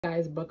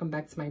Guys, welcome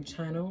back to my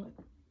channel.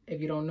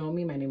 If you don't know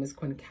me, my name is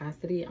Quinn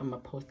Cassidy. I'm a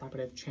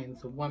post-operative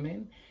trans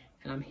woman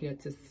and I'm here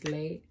to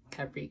slay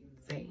every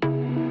day.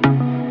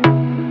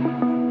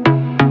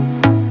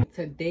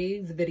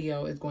 Today's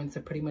video is going to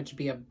pretty much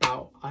be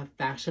about a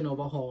fashion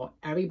overhaul.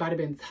 Everybody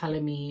been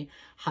telling me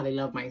how they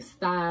love my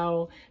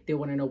style. They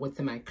want to know what's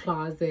in my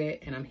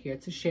closet and I'm here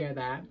to share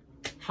that.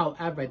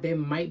 However, there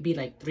might be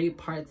like 3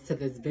 parts to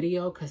this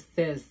video because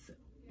sis,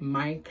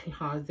 my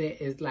closet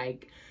is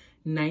like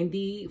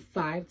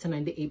 95 to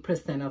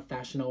 98% of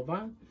Fashion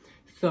Nova.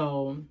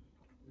 So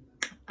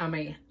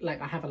I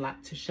have a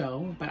lot to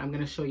show, but I'm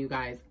gonna show you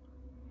guys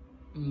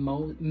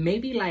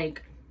maybe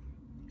like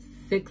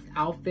 6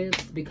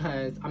 outfits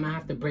because I'm gonna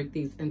have to break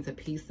these into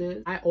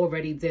pieces. I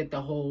already did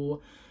the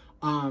whole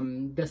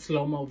the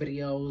slow-mo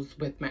videos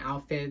with my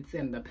outfits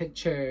and the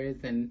pictures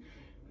and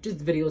just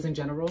videos in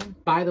general.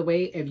 By the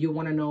way, if you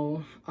want to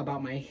know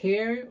about my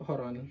hair, hold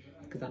on,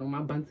 because I don't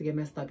want my bun to get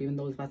messed up, even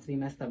though it's about to be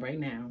messed up right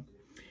now.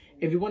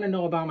 If you want to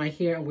know about my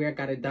hair and where I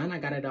got it done, I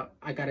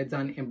got it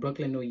done in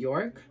Brooklyn, New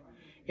York.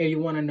 If you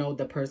want to know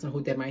the person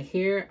who did my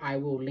hair, I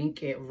will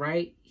link it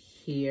right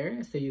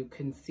here so you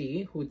can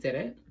see who did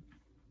it.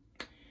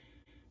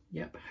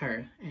 Yep,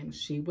 her. And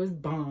she was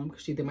bomb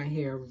because she did my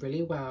hair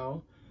really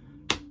well.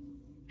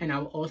 And I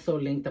will also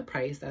link the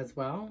price as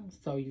well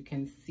so you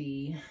can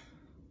see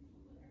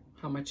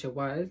how much it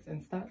was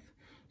and stuff.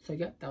 So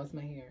yep, that was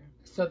my hair.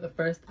 So the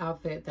first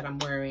outfit that I'm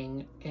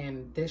wearing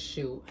in this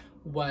shoot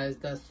was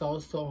the So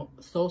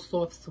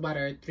Soft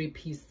sweater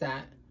 3-piece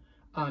set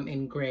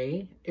in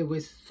gray. It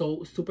was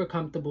so super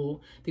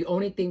comfortable. The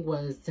only thing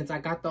was, since I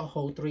got the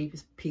whole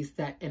 3-piece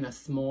set in a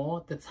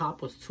small, the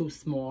top was too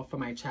small for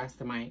my chest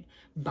and my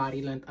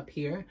body length up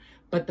here.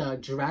 But the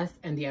dress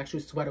and the actual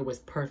sweater was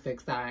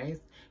perfect size.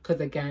 Because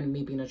again,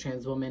 me being a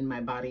trans woman,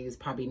 my body is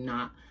probably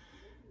not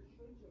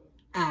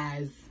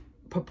as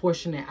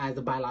proportionate as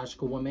a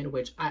biological woman,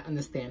 which I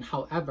understand.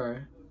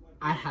 However,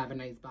 I have a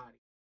nice body.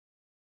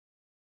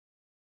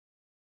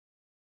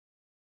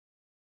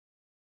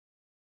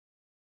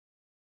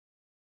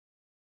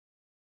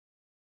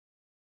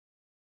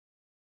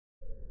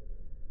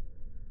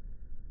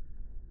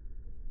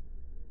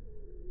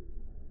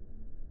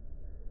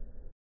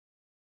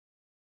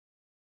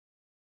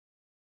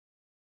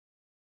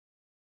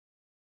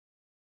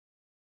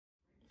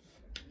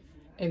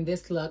 In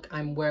this look,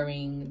 I'm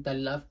wearing the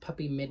Love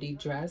Puppy midi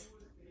dress,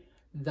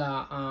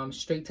 the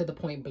straight to the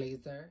point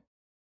blazer.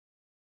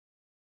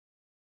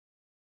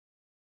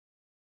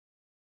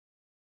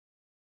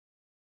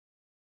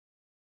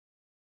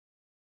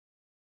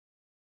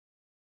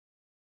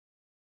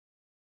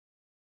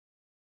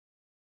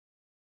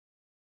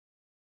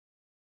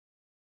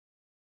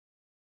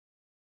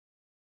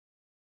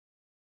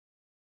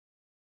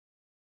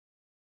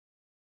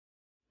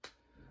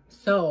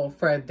 So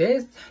for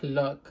this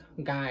look,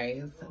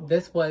 guys,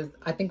 this was,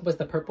 I think it was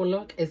the purple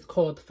look. It's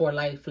called For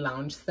Life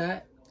Lounge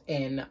Set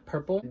in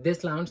purple.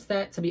 This lounge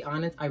set, to be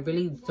honest, I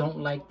really don't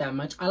like that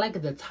much. I like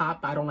the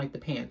top, but I don't like the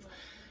pants.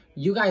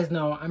 You guys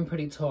know I'm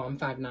pretty tall, I'm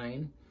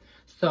 5'9".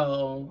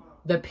 So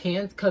the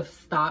pants could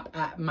stop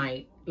at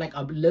my, like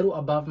a little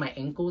above my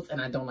ankles, and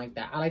I don't like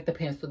that. I like the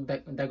pants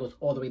that goes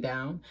all the way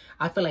down.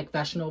 I feel like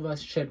Fashion Nova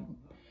should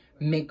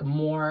make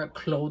more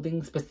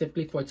clothing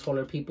specifically for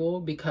taller people,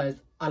 because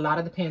a lot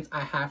of the pants I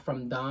have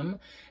from them,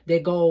 they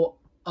go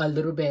a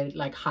little bit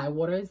like high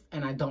waters,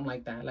 and I don't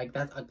like that. Like,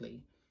 that's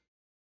ugly.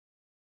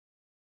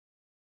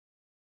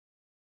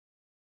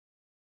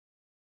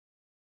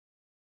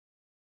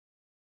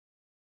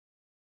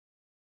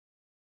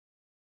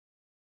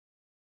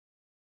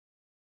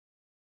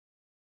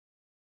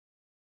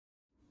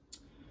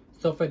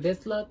 So for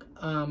this look,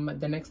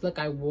 the next look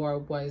I wore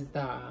was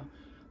the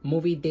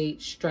movie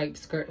date striped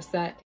skirt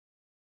set.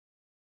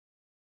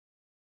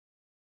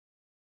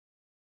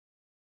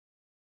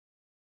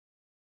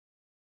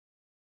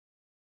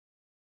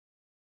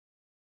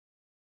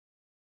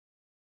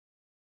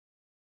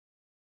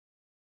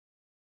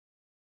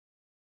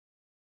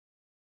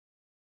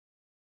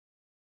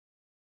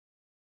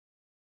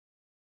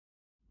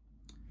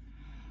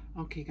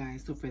 Okay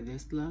guys, so for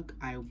this look,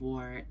 I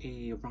wore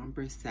a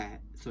romper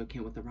set. So it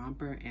came with the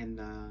romper and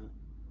the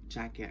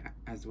jacket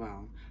as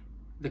well.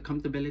 The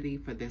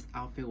comfortability for this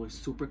outfit was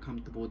super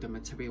comfortable. The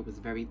material was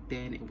very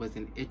thin. It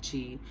wasn't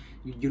itchy.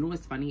 You know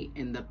what's funny?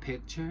 In the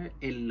picture,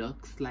 it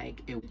looks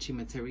like an itchy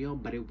material,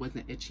 but it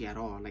wasn't itchy at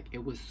all. Like,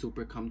 it was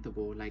super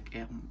comfortable. Like,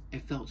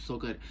 it felt so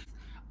good.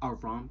 A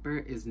romper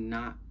is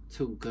not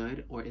too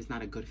good, or it's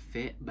not a good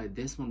fit, but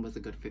this one was a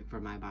good fit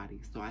for my body.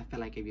 So I feel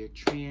like if you're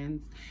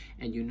trans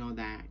and you know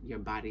that your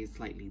body is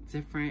slightly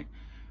different,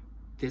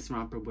 this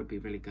romper would be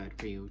really good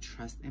for you.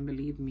 Trust and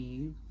believe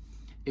me.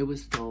 It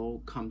was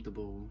so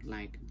comfortable,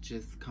 like,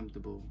 just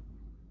comfortable.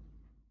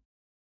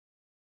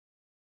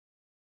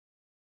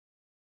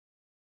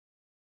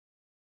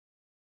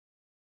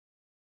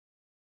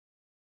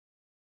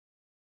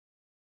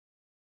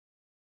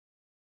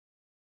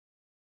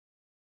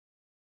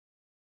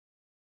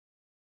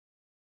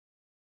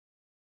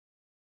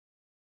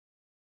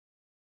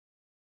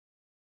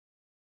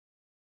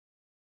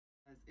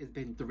 It's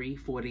been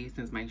 3:40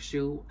 since my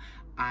shoot.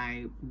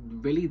 I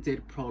really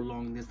did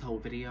prolong this whole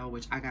video,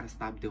 which I gotta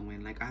stop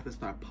doing. Like, I have to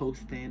start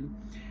posting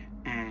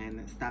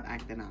and stop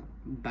acting up.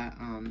 But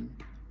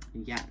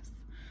yes,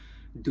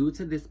 due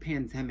to this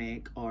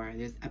pandemic or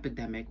this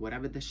epidemic,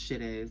 whatever the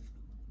shit is,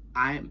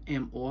 I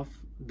am off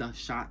the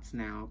shots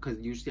now, because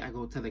usually I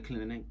go to the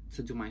clinic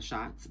to do my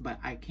shots, but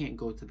I can't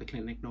go to the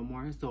clinic no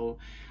more. So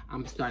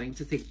I'm starting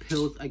to take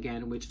pills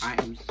again, which I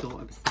am so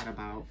upset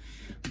about.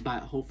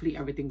 But hopefully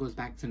everything goes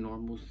back to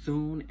normal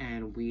soon,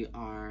 and we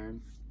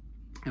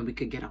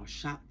could get our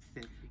shots.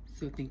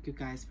 So thank you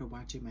guys for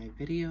watching my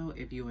video.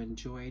 If you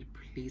enjoyed,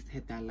 please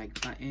hit that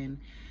like button,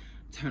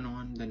 turn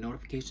on the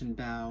notification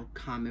bell,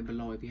 comment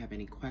below if you have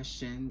any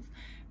questions.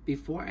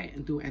 Before I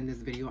do end this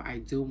video, I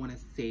do want to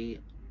say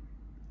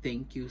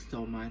thank you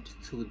so much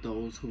to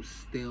those who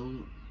still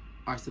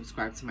are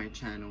subscribed to my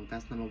channel.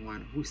 That's number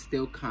one. Who's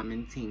still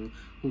commenting,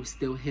 who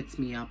still hits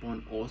me up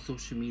on all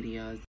social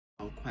medias,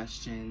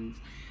 questions,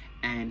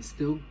 and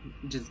still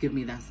just give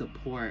me that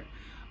support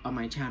on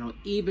my channel,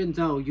 even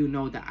though you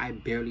know that I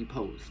barely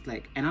post.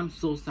 Like, and I'm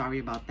so sorry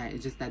about that.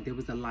 It's just that there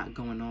was a lot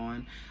going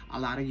on. A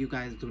lot of you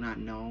guys do not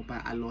know,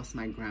 but I lost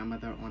my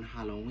grandmother on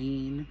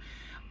Halloween.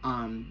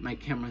 My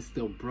camera's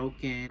still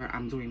broken.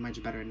 I'm doing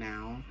much better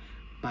now,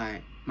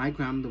 but my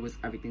grandmother was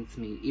everything to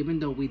me. Even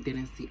though we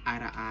didn't see eye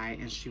to eye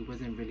and she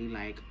wasn't really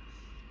like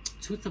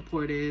too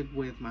supportive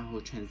with my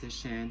whole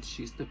transition,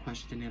 she used to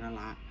question it a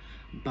lot,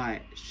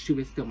 but she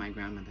was still my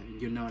grandmother,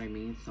 you know what I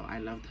mean? So I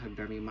loved her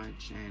very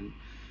much. And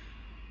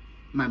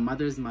my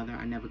mother's mother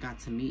I never got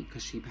to meet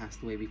because she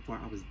passed away before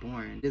I was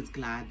born. Just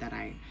glad that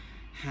I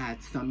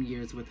had some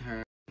years with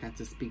her, got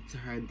to speak to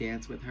her,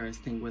 dance with her,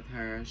 sing with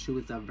her. She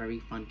was a very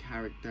fun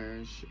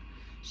character.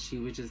 She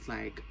was just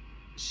like,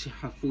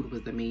 her food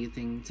was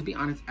amazing. To be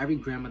honest, every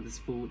grandmother's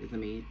food is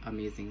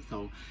amazing.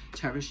 So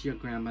cherish your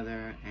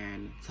grandmother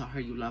and tell her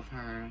you love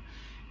her,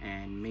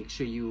 and make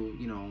sure you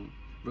know,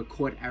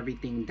 record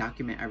everything,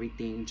 document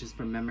everything just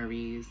for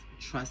memories.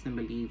 Trust and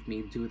believe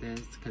me, do this,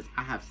 because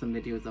I have some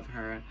videos of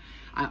her.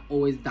 I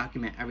always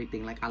document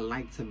everything. Like, I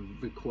like to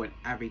record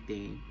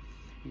everything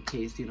in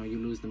case, you know, you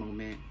lose the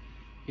moment,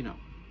 you know.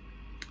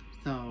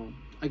 So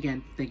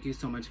again, thank you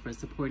so much for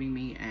supporting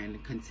me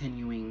and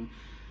continuing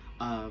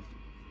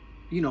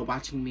you know,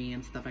 watching me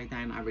and stuff like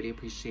that, and I really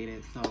appreciate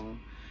it. So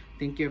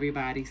thank you,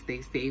 everybody.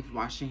 Stay safe,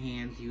 wash your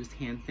hands, use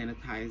hand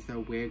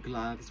sanitizer, wear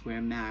gloves,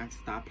 wear masks,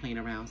 stop playing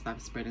around, stop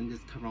spreading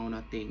this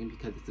corona thing,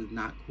 because this is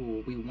not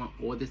cool. We want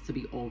all this to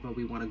be over.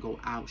 We want to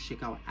go out,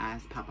 shake our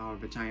ass, pop our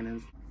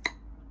vaginas.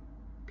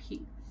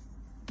 Peace.